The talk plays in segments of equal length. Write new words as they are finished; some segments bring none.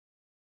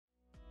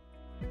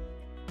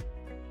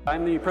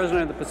I'm the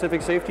president of the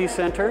Pacific Safety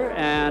Center,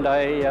 and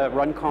I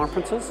run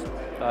conferences.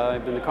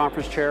 I've been the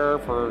conference chair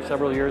for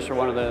several years for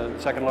one of the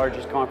second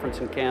largest conference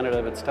in Canada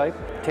of its type.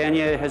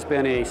 Tanya has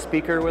been a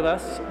speaker with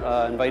us,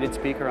 invited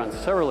speaker on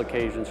several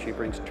occasions. She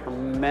brings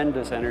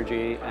tremendous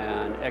energy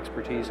and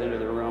expertise into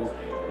the room,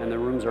 and the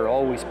rooms are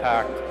always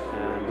packed,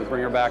 and we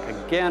bring her back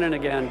again and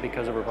again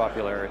because of her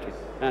popularity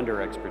and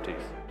her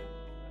expertise.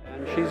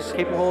 And she's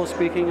capable of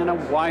speaking in a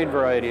wide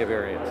variety of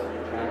areas.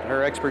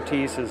 Her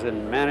expertise is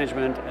in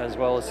management as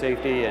well as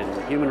safety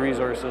and human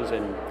resources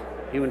and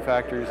human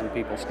factors and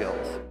people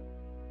skills.